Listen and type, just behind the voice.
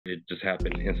It just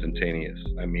happened instantaneous.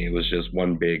 I mean, it was just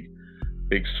one big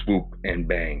swoop and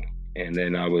bang. And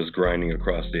then I was grinding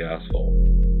across the asphalt.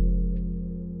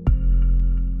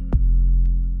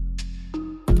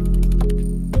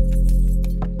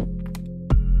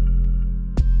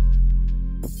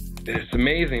 It's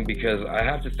amazing because I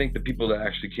have to thank the people that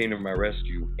actually came to my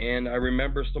rescue. And I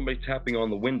remember somebody tapping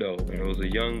on the window, and it was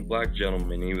a young black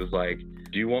gentleman. He was like,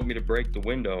 "Do you want me to break the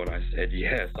window?" And I said,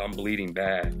 "Yes, I'm bleeding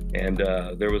bad." And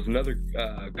there was another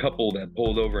couple that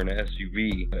pulled over in an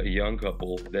SUV, a young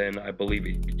couple. Then I believe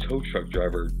a tow truck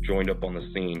driver joined up on the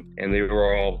scene, and they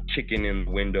were all kicking in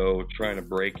the window, trying to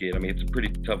break it. I mean, it's a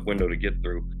pretty tough window to get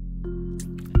through.